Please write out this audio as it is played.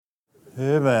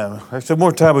Yeah, man. Actually,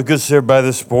 more time we good to see everybody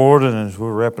this morning as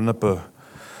we're wrapping up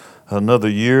another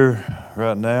year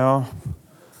right now.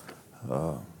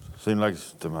 Seems like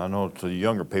I know to the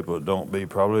younger people it don't be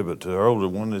probably, but to the older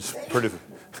one it's pretty,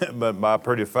 but by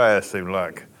pretty fast seems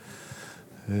like.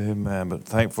 Amen. But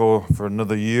thankful for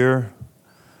another year.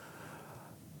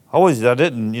 I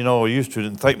didn't,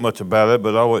 didn't think much about it,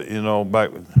 but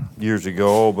back years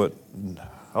ago, but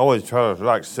I always try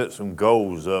to set some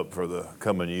goals up for the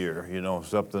coming year,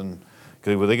 something,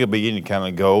 because they could be any kind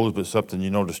of goals, but something,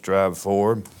 to strive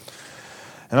for.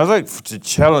 And I'd like to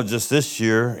challenge us this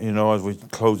year, as we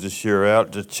close this year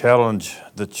out, to challenge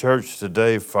the church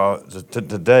today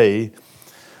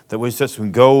that we set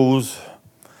some goals,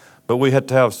 but we had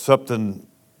to have something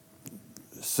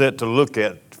set to look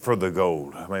at for the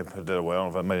goal. I may put it that way. I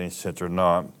don't know if that made any sense or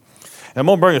not. And I'm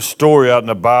going to bring a story out in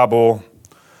the Bible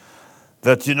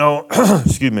that,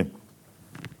 excuse me,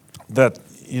 that,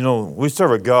 we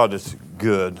serve a God that's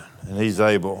good and he's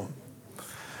able.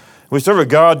 We serve a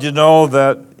God,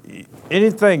 that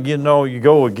anything, you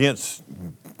go against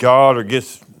God or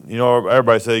against,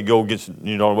 everybody say you go against,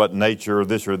 what nature or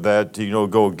this or that,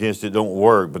 go against it, don't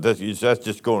work. But that's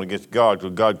just going against God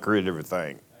because God created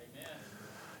everything.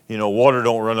 Amen. Water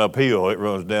don't run uphill, it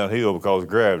runs downhill because of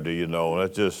gravity,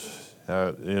 that's just,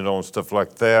 and stuff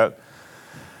like that.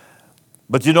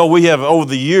 But, we have, over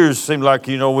the years, seemed like,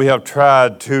 we have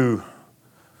tried to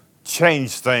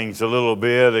change things a little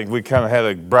bit, and we kind of had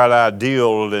a bright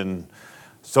ideal, and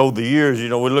so the years, we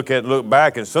look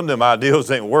back, and some of them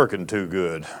ideals ain't working too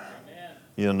good,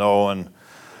 Amen. And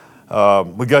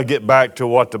we got to get back to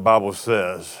what the Bible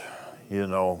says,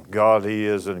 God, he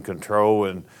is in control,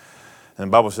 and the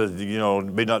Bible says,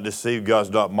 be not deceived, God's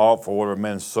not mocked, for whatever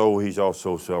man sow, he's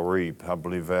also shall reap. I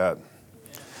believe that.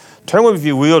 Turn with, if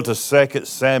you will, to 2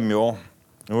 Samuel,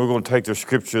 and we're going to take the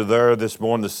scripture there this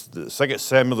morning, 2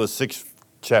 Samuel, the 6th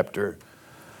chapter.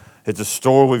 It's a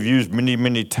story we've used many,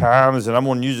 many times, and I'm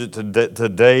going to use it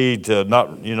today to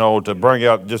not, to bring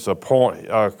out just a point,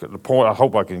 the point I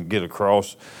hope I can get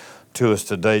across to us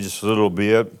today just a little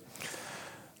bit.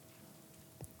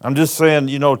 I'm just saying,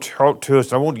 talk to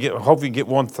us. I hope you get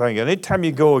one thing. Anytime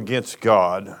you go against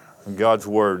God and God's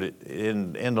word,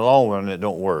 in the long run, it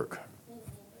don't work.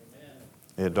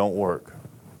 It don't work.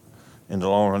 In the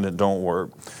long run, it don't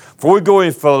work. Before we go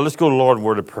any further, let's go to the Lord in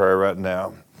word of prayer right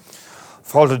now.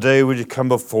 Father, today we just come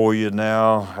before you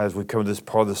now as we come to this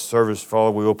part of the service. Father,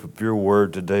 we open up your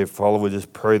word today. Father, we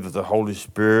just pray that the Holy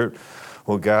Spirit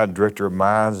will guide and direct our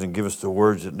minds and give us the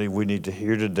words that we need to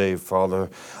hear today, Father.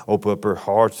 Open up our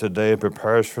hearts today and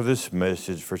prepare us for this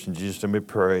message. For in Jesus' name we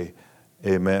pray.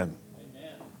 Amen.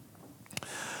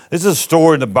 This is a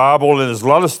story in the Bible, and there's a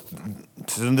lot of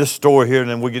in this story here, and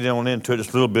then we get on into it just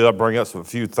a little bit. I'll bring out a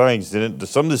few things in it.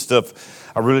 Some of this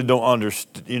stuff I really don't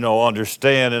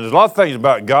understand, and there's a lot of things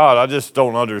about God I just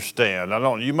don't understand.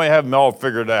 You may have them all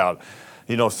figured out.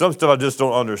 Some stuff I just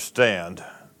don't understand,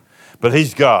 but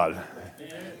He's God,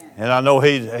 and I know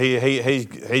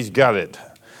He's got it.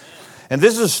 And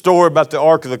this is a story about the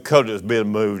Ark of the Covenant that's being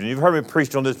moved, and you've heard me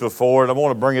preach on this before, and I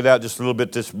want to bring it out just a little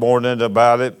bit this morning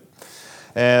about it.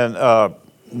 And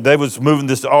they was moving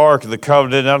this Ark of the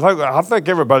Covenant, and I think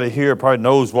everybody here probably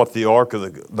knows what the Ark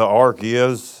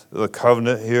is, the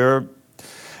Covenant here.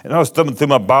 And I was thumbing through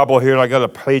my Bible here, and I got a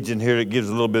page in here that gives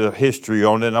a little bit of history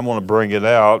on it, and I'm going to bring it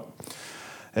out.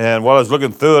 And while I was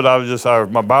looking through it,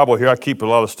 my Bible here, I keep a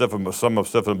lot of stuff, some of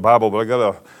stuff in the Bible, but I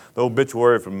got the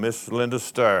obituary from Miss Linda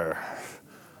Starr,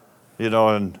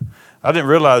 and I didn't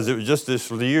realize it was just this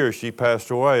year she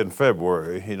passed away in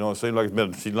February. It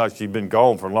seemed like she'd been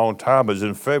gone for a long time, but it was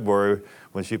in February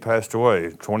when she passed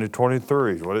away.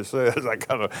 2023 is what it says. I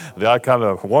kind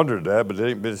of wondered that, but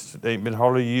it ain't been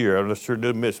hardly a year. I sure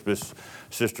did miss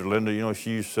Sister Linda.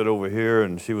 She used to sit over here,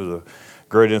 and she was a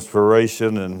great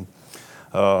inspiration. And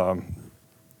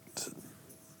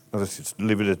let's just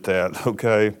leave it at that,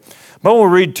 okay? But I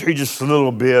want to read to you just a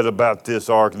little bit about this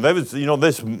ark. And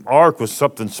this ark was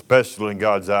something special in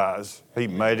God's eyes. He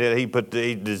made it. He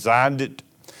designed it.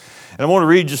 And I want to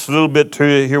read just a little bit to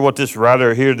you, hear what this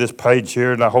writer here, this page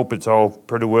here, and I hope it's all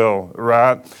pretty well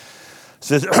right. It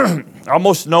says,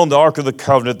 almost known the Ark of the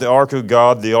Covenant, the Ark of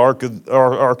God, the Ark of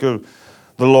the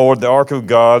Lord, the Ark of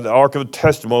God, the Ark of the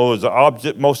Testimony was the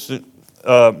object most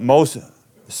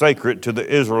sacred to the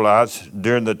Israelites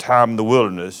during the time in the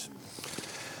wilderness.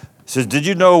 It says, do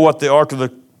we know what the Ark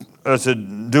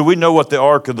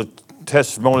of the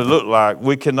Testimony looked like?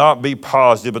 We cannot be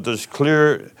positive, but there's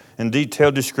clear and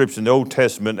detailed description in the Old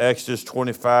Testament, Exodus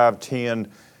 25, 10,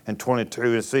 and 22.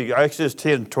 And see, Exodus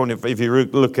 10, 20, if you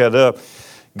look that up,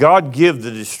 God gives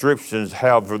the descriptions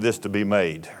how for this to be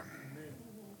made.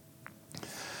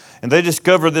 And they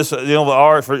discovered this, the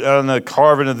ark and the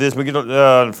carving of this. We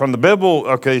get from the Bible.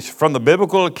 Okay, from the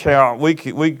biblical account,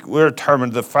 we're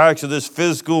determined the facts of this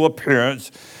physical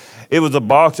appearance. It was a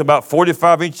box about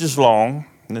 45 inches long,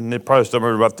 and it probably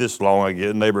somewhere about this long, I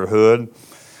guess, neighborhood.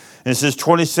 And it says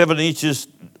 27 inches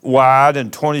wide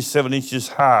and 27 inches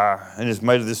high, and it's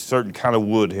made of this certain kind of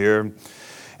wood here.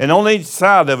 And on each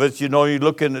side of it, you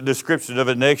look in the description of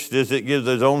it next to this, it gives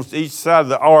us on each side of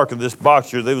the ark of this box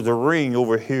here, there was a ring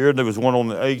over here, and there was one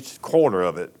on each corner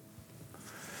of it.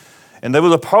 And there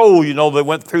was a pole, that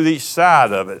went through each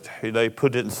side of it. They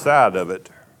put it inside of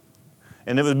it.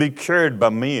 And it would be carried by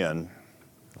men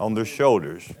on their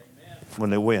shoulders when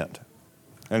they went.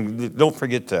 And don't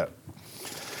forget that.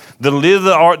 The lid of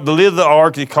the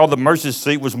ark, they called the mercy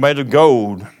seat, was made of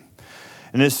gold.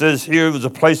 And it says here it was a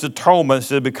place of atonement. It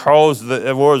said because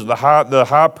the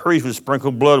high priest would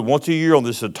sprinkle blood once a year on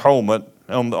this atonement,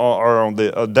 on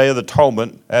the Day of the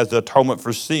Atonement, as the atonement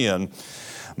for sin.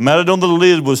 Mounted on the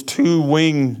lid was two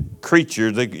winged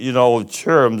creatures,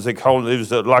 cherubims. They called it. It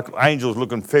was like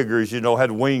angels-looking figures,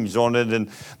 had wings on it, and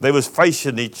they was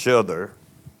facing each other.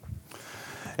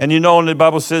 And and the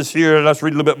Bible says here, and let's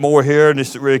read a little bit more here. And it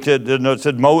said,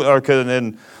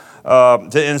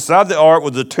 inside the ark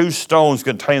was the two stones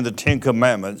containing the 10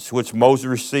 Commandments, which Moses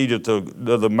received at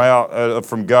the mount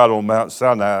from God on Mount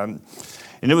Sinai.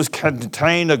 And it was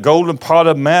contained a golden pot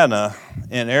of manna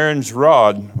and Aaron's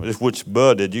rod, which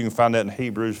budded. You can find that in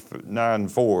Hebrews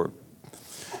 9:4.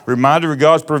 Reminder of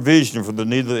God's provision for the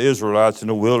need of the Israelites in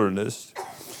the wilderness.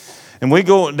 And we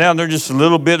go down there just a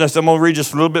little bit. I'm going to read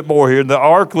just a little bit more here. The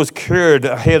ark was carried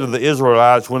ahead of the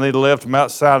Israelites when they left Mount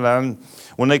Sinai,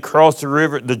 when they crossed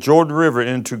the Jordan River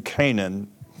into Canaan.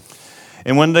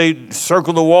 And when they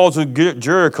circled the walls of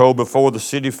Jericho before the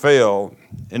city fell.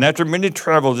 And after many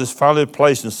travels, it's finally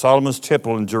placed in Solomon's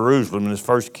temple in Jerusalem in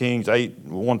 1 Kings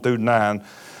 8:1-9,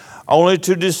 only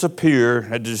to disappear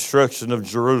at the destruction of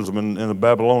Jerusalem in the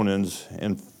Babylonians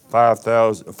in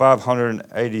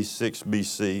 586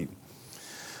 BC.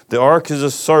 The ark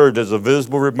is served as a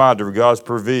visible reminder of God's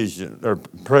provision or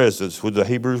presence with the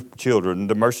Hebrew children.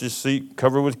 The mercy seat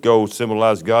covered with gold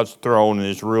symbolized God's throne and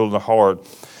His rule in the heart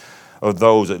of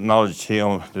those that acknowledge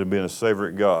Him to be a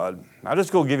Savior God. I'm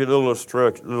just going to give you a little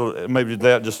instruction, maybe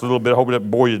that just a little bit. I hope I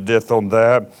didn't bore you to death on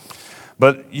that.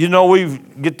 But we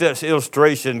get this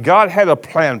illustration. God had a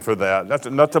plan for that.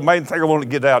 That's the main thing I want to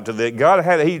get out to that. God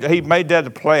had He made that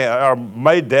a plan, or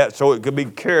made that so it could be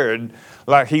carried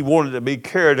like He wanted it to be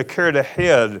carried, carried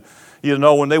ahead.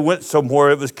 When they went somewhere,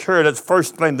 it was carried. That's the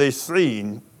first thing they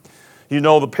seen.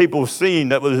 The people seen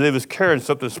that it was carrying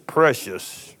something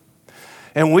precious.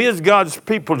 And we as God's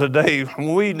people today,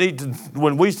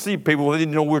 when we see people, we need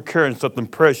to know we're carrying something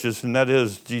precious, and that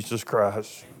is Jesus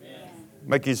Christ. Amen.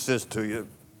 Making sense to you.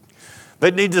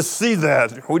 They need to see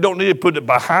that. We don't need to put it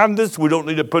behind us. We don't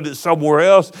need to put it somewhere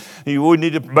else. We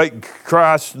need to make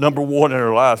Christ number one in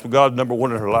our lives. God number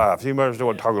one in our lives. You understand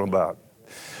what I'm talking about?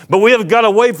 But we have got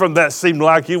away from that, seemed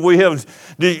like. We have,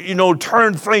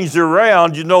 turned things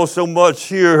around, so much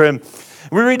here. And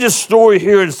we read this story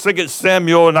here in 2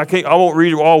 Samuel, and I won't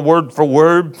read it all word for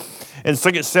word. In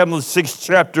 2 Samuel, 6th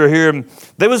chapter here,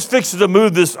 they was fixing to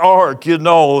move this ark,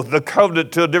 the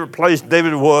covenant, to a different place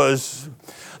David was.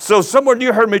 So somewhere,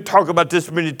 you heard me talk about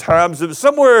this many times,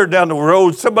 somewhere down the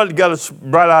road, somebody got a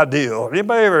bright idea.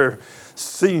 Anybody ever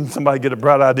seen somebody get a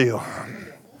bright idea?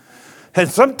 And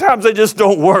sometimes they just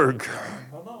don't work.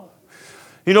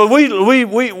 Today,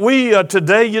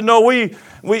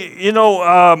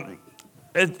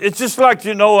 it's just like,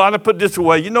 I'll put it this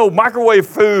way. Microwave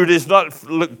food is not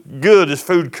good as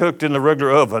food cooked in the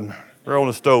regular oven or on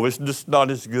the stove. It's just not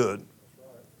as good.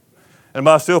 And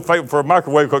I'm still thankful for a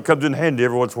microwave because it comes in handy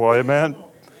every once in a while, amen?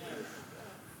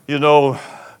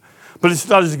 But it's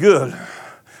not as good.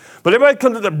 But everybody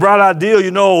comes to the bright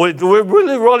idea, we're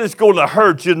really what it's going to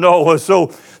hurt, So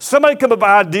somebody come up with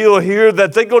an idea here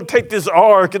that they're going to take this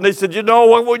ark, and they said,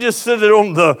 we'll just sit it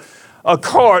on a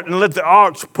cart and let the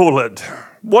ox pull it.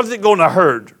 What is it going to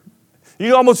hurt?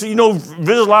 You almost,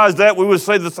 visualize that. We would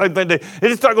say the same thing.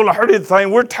 It's not going to hurt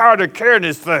anything. We're tired of carrying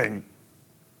this thing.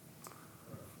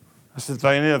 That's the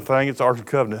thing, anything. It's the Ark of the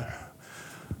Covenant.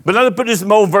 But now to put this in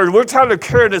my own version, we're tired of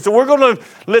carrying it, so we're going to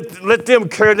let them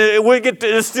carry it.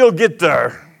 It'll still get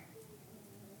there.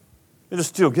 It'll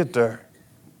still get there.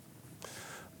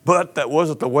 But that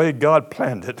wasn't the way God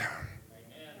planned it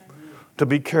to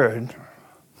be carried.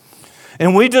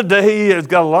 And we today have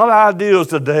got a lot of ideas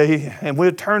today, and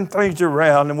we've turned things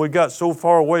around, and we got so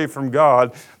far away from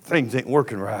God, things ain't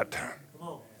working right.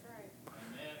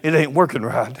 It ain't working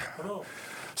right.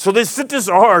 So they set this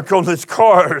ark on this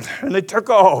cart, and they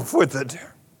took off with it.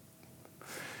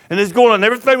 And it's going on.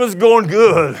 Everything was going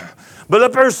good. But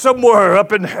up there somewhere,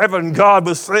 up in heaven, God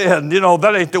was saying,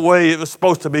 that ain't the way it was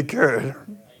supposed to be carried.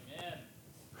 Amen.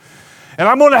 And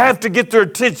I'm going to have to get their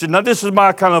attention. Now, this is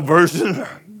my kind of version.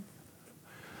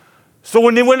 So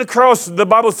when they went across, the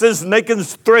Bible says,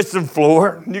 Nachon's threshing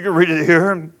floor, you can read it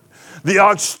here, the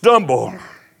ox stumbled.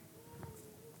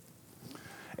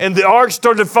 And the ark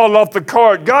started to fall off the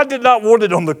cart. God did not want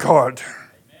it on the cart.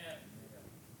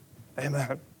 Amen.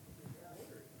 Amen.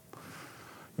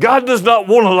 God does not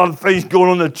want a lot of things going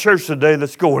on in the church today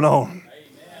that's going on.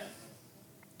 Amen.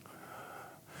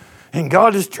 And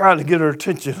God is trying to get our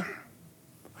attention.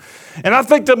 And I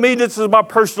think to me, this is my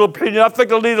personal opinion, I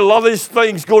think I need a lot of these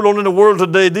things going on in the world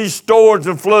today, these storms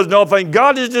and floods and all things.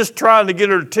 God is just trying to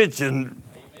get our attention.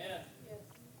 Amen.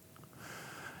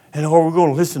 And are we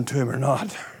going to listen to him or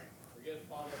not?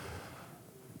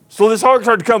 So this ark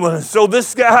started coming. So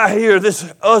this guy here, this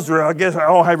Uzra, I guess I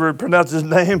don't know how to pronounce his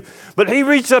name, but he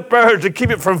reached up there to keep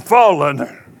it from falling.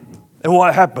 And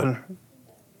what happened?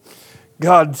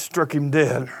 God struck him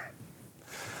dead.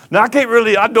 Now I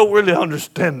don't really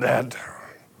understand that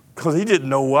because he didn't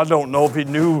know. I don't know if he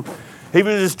knew. He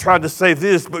was just trying to say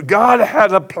this, but God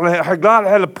had a plan. God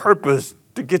had a purpose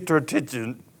to get their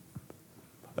attention.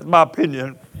 That's my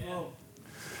opinion.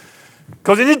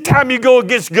 Because anytime you go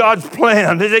against God's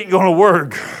plan, it ain't going to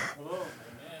work.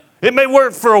 It may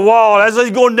work for a while. As they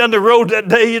was going down the road that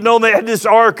day, they had this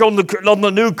ark on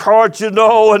the new cart,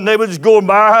 and they were just going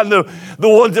by, and the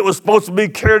ones that were supposed to be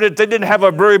carrying it, they didn't have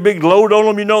a very big load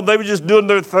on them, they were just doing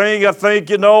their thing, I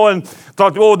think, and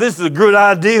thought, oh, this is a good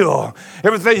idea.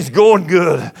 Everything's going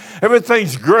good.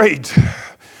 Everything's great.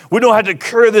 We don't have to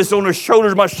carry this on our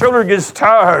shoulders. My shoulder gets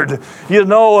tired,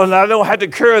 and I don't have to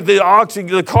carry the ox.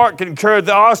 The cart can carry it.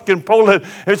 The ox can pull it.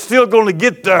 It's still going to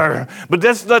get there. But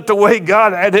that's not the way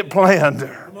God had it planned.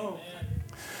 There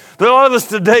are a lot of us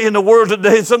today in the world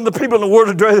today, some of the people in the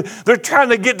world today, they're trying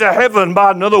to get to heaven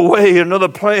by another way, another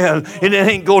plan, and it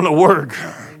ain't going to work.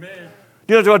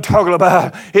 You know what I'm talking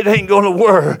about? It ain't going to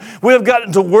work. We have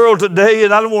gotten to the world today,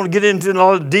 and I don't want to get into a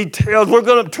lot of details. We're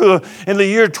going in the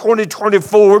year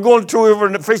 2024,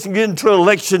 we're facing get into an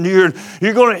election year.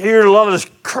 You're going to hear a lot of this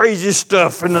crazy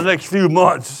stuff in the next few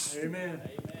months. Amen.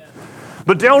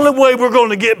 But the only way we're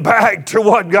going to get back to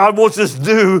what God wants us to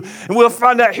do, and we'll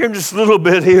find out here in just a little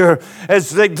bit here, as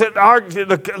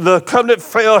the covenant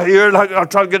fell here, and I'll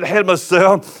try to get ahead of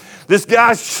myself. This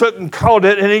guy shook and called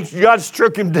it, and God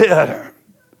struck him dead.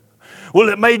 Well,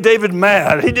 it made David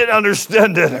mad. He didn't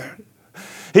understand it.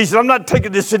 He said, I'm not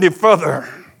taking this any further.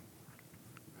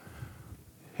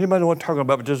 Anybody know what I'm talking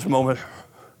about for just a moment?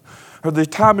 Or the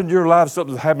time in your life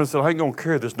something's happened, so I ain't going to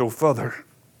carry this no further.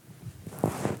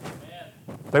 Amen.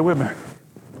 Stay with me.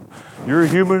 You're a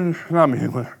human, and I'm a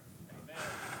human. Amen.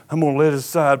 I'm going to let it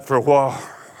aside for a while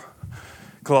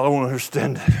because I don't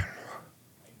understand it. Amen.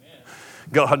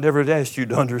 God never asked you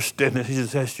to understand it. He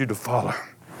just asked you to follow.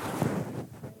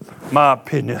 My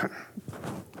opinion.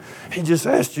 He just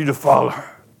asked you to follow.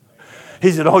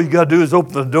 He said, all you got to do is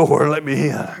open the door and let me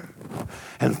in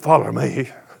and follow me.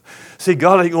 See,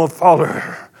 God ain't going to follow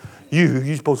you.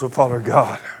 You're supposed to follow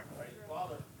God.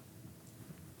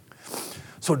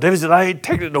 So David said, I ain't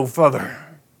taking it no further.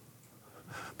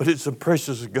 But it's the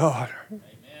precious of God. Amen.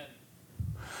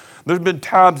 There's been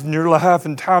times in your life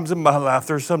and times in my life,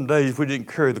 there's some days we didn't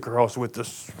carry the cross with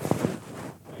us.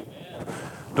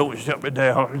 Don't shut me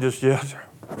down just yet.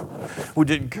 We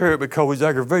didn't carry it because we was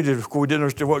aggravated because we didn't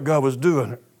understand what God was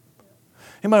doing.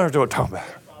 You might understand what I'm talking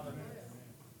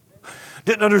about.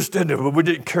 Didn't understand it, but we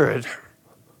didn't carry it.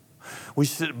 We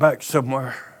sit back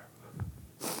somewhere.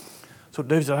 So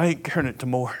David said, I ain't carrying it no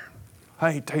more.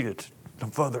 I ain't taking it no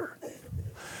further.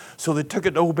 So they took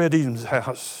it to Obed-Edom's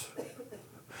house.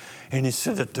 And he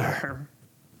set it there.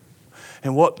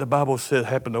 And what the Bible said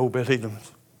happened to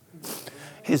Obed-Edom's.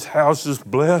 His house is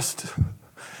blessed.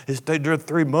 He stayed there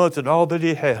 3 months, and all that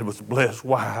he had was blessed.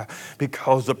 Why?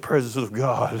 Because the presence of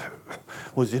God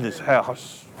was in his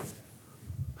house.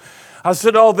 I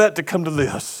said all that to come to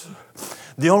this.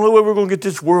 The only way we're going to get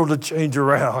this world to change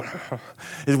around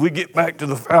is we get back to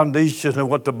the foundation of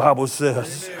what the Bible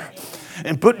says. Amen.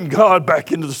 And putting God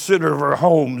back into the center of our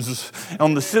homes,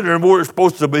 on the center of where it's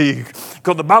supposed to be.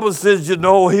 Because the Bible says,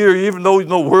 here, even though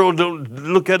the world don't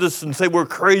look at us and say we're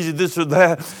crazy, this or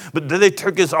that, but then they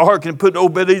took his ark and put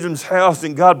Obed-Edom's house,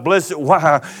 and God bless it.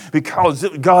 Why? Because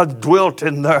God dwelt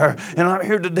in there. And I'm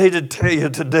here today to tell you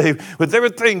today, with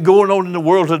everything going on in the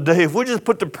world today, if we just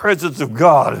put the presence of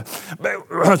God back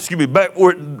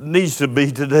where it needs to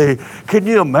be today, can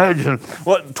you imagine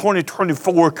what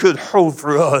 2024 could hold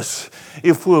for us?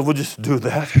 If we'll just do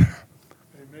that.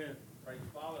 Amen.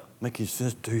 Making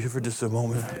sense to you for just a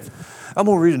moment? I'm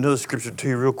going to read another scripture to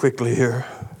you real quickly here.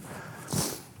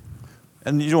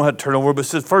 And you don't have to turn over, but it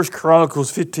says 1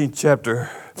 Chronicles 15th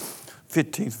chapter,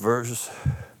 15th verse.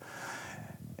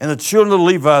 And the children of the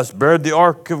Levites beard the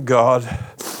ark of God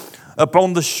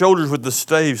upon the shoulders with the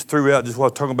staves throughout, just what I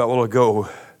was talking about a while ago,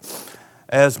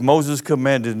 as Moses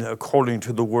commanded according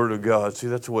to the word of God. See,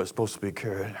 that's what it's supposed to be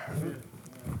carried.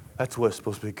 That's what it's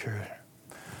supposed to be carried.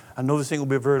 I know this ain't going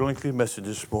to be a very lengthy message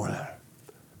this morning,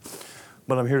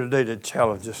 but I'm here today to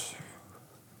challenge us.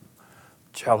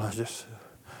 Challenge us.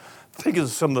 Think of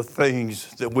some of the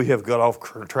things that we have got off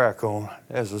track on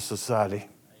as a society.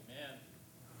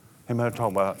 Amen. I'm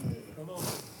talking about.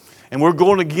 And we're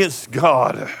going against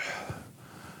God.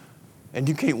 And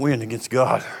you can't win against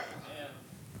God.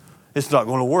 It's not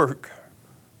going to work.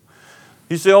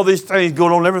 You see all these things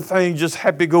going on, everything just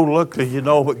happy-go-lucky, you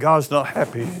know, but God's not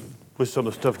happy with some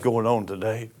of the stuff going on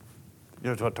today. You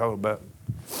know what I'm talking about?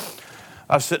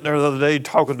 I was sitting there the other day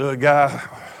talking to a guy,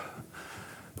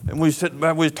 and we was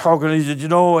talking, and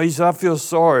he said, I feel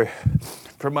sorry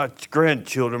for my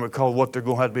grandchildren because of what they're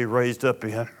going to have to be raised up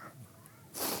in.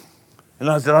 And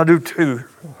I said, I do too.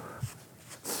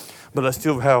 But I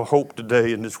still have hope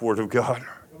today in this Word of God.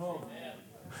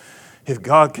 If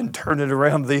God can turn it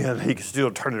around then, He can still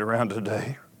turn it around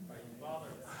today.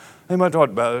 Anybody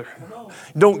talking about it?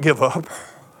 Don't give up.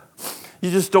 You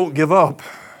just don't give up.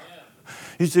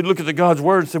 You see, look at the God's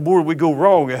Word and say, where did we go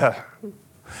wrong at?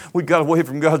 We got away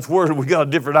from God's Word. We got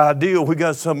a different idea. We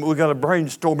got a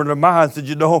brainstorm in our minds. Said,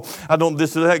 I don't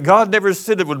this or that. God never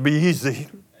said it would be easy.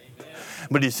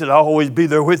 But He said, I'll always be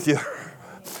there with you.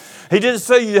 He didn't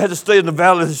say you had to stay in the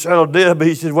valley of the shadow of death, but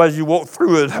He said, well, as you walk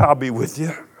through it, I'll be with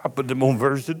you. I put them on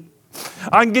version.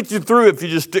 I can get you through it if you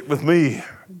just stick with me.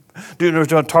 Do you know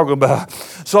what I'm talking about?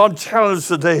 So I'm challenged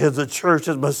today as a church,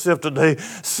 as myself today,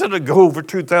 set a goal for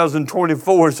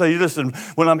 2024 and say, listen,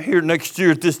 when I'm here next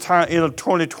year at this time in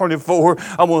 2024,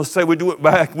 I'm going to say we do it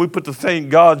back. We put the thing,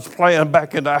 God's plan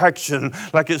back into action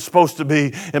like it's supposed to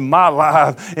be in my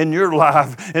life, in your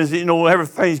life. And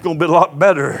everything's going to be a lot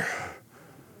better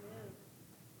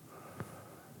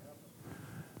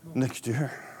next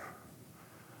year.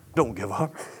 Don't give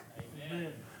up.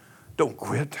 Amen. Don't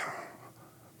quit.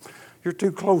 You're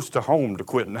too close to home to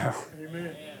quit now.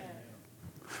 Amen.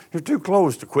 You're too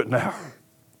close to quit now.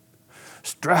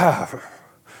 Strive.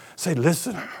 Say,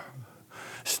 listen.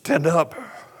 Stand up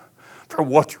for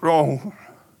what's wrong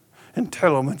and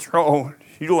tell them it's wrong.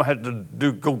 You don't have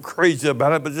to go crazy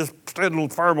about it, but just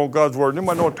stand firm on God's word.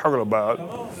 Anybody know what I'm talking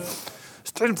about?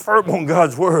 Stand firm on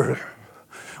God's word.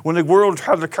 When the world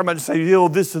tried to come out and say,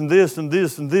 this and this and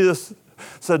this and this,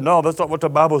 said, no, that's not what the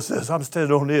Bible says. I'm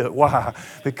standing on it. Why?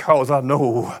 Because I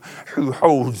know who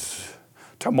holds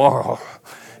tomorrow.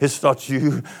 It's not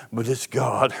you, but it's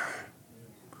God.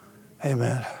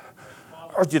 Amen.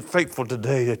 Aren't you thankful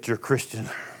today that you're a Christian?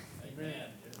 Amen.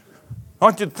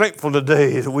 Aren't you thankful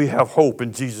today that we have hope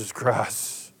in Jesus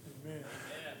Christ? Amen.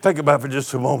 Think about it for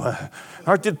just a moment.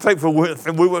 Aren't you thankful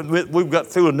we've got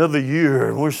through another year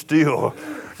and we're still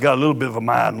got a little bit of a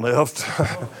mind left?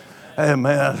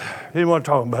 Amen. Anyone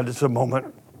talking about this a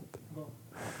moment?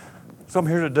 So I'm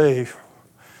here today.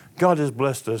 God has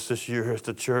blessed us this year as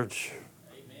the church.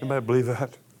 Anybody believe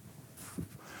that?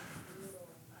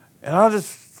 And I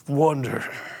just wonder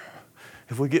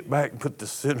if we get back and put the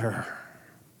center,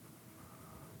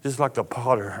 just like the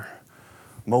potter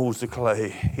molds the clay,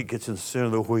 he gets in the center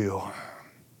of the wheel.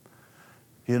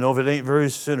 If it ain't very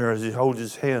center, as he holds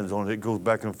his hands on it, it goes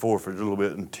back and forth for a little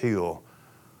bit until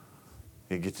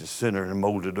it gets the center and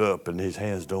molded up and his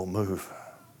hands don't move.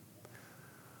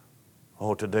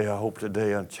 Oh, today, I hope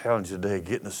today, I'm challenged today,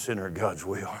 get in the center of God's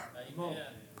will. Amen.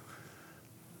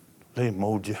 Let Him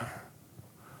mold you.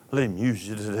 Let Him use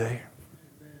you today.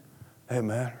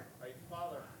 Amen.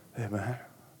 Amen.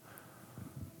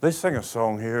 They sang a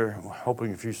song here. I'm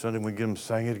hoping a few Sundays we get them to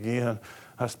sing it again.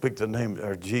 I speak the name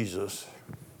of Jesus.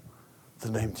 The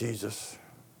name Jesus.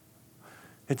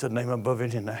 It's a name above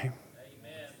any name. Amen.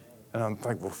 And I'm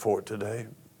thankful for it today.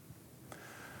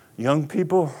 Young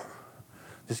people,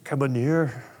 this coming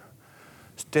year,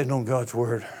 stand on God's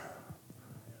word.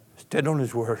 Stand on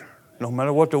His word. No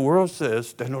matter what the world says,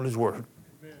 stand on His word.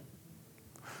 Amen.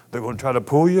 They're going to try to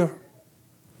pull you,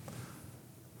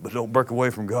 but don't break away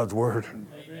from God's word.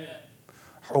 Amen.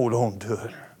 Hold on to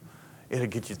it. It'll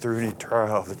get you through any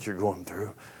trial that you're going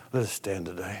through. Let us stand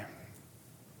today.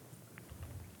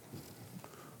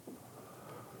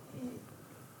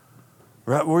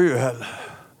 Right where you're at,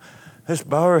 let's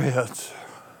bow our heads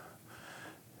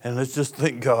and let's just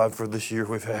thank God for this year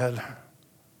we've had.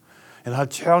 And I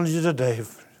challenge you today,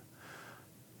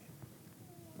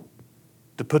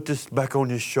 to put this back on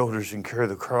your shoulders and carry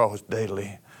the cross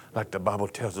daily like the Bible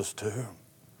tells us to.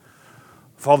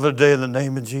 Father, today in the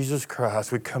name of Jesus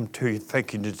Christ, we come to you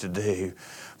thanking you today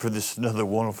for this another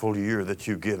wonderful year that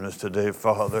you've given us today,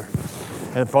 Father.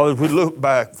 And Father, as we look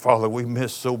back, Father, we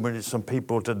miss some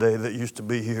people today that used to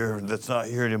be here that's not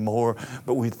here anymore.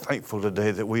 But we're thankful today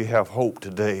that we have hope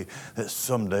today that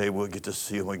someday we'll get to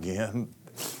see them again.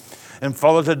 And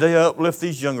Father, today I uplift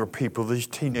these younger people, these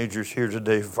teenagers here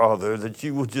today, Father, that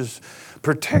you will just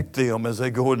protect them as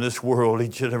they go in this world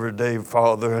each and every day,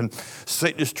 Father. And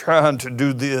Satan is trying to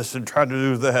do this and trying to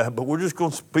do that, but we're just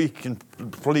going to speak and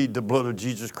plead the blood of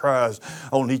Jesus Christ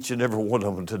on each and every one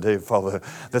of them today, Father.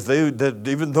 That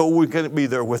even though we can't be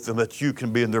there with them, that you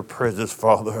can be in their presence,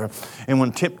 Father. And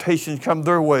when temptations come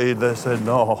their way, they say,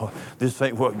 no, this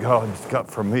ain't what God's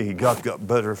got for me. God's got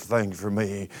better things for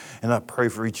me. And I pray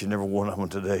for each and every one of them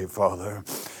today, Father.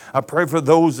 I pray for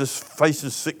those that's facing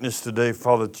sickness today,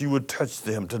 Father, that you would touch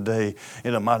them today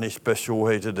in a mighty special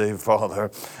way today, Father.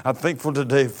 I'm thankful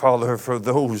today, Father, for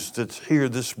those that's here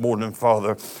this morning,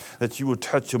 Father, that you would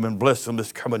touch them and bless them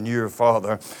this coming year,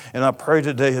 Father. And I pray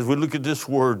today as we look at this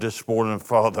word this morning,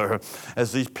 Father,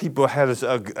 as these people had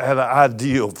an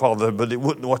ideal, Father, but it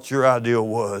wasn't what your ideal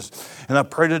was. And I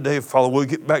pray today, Father, we'll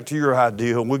get back to your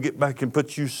ideal and we'll get back and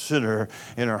put you center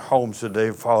in our homes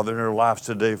today, Father, in our lives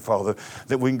today, Father,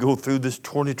 that we can go through this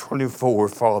 2024,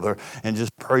 Father, and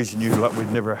just praising you like we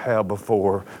never have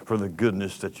before for the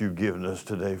goodness that you've given us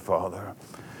today, Father.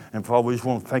 And Father, we just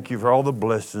want to thank you for all the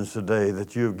blessings today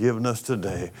that you have given us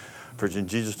today. For in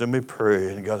Jesus' name we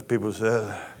pray. And God's people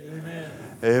said, amen.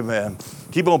 Amen.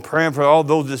 Keep on praying for all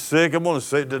those that's sick. I'm going to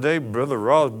say today, Brother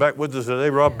Rob's back with us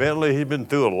today. Rob Bentley, he's been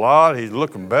through a lot. He's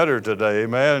looking better today,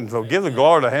 amen. So give the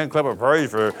Lord a hand clap of praise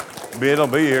for being able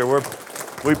to be here.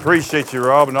 We appreciate you,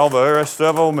 Rob, and all the rest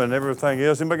of them and everything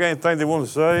else. Anybody got anything they want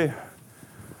to say?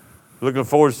 Looking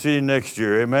forward to seeing you next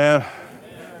year. Amen.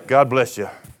 God bless you.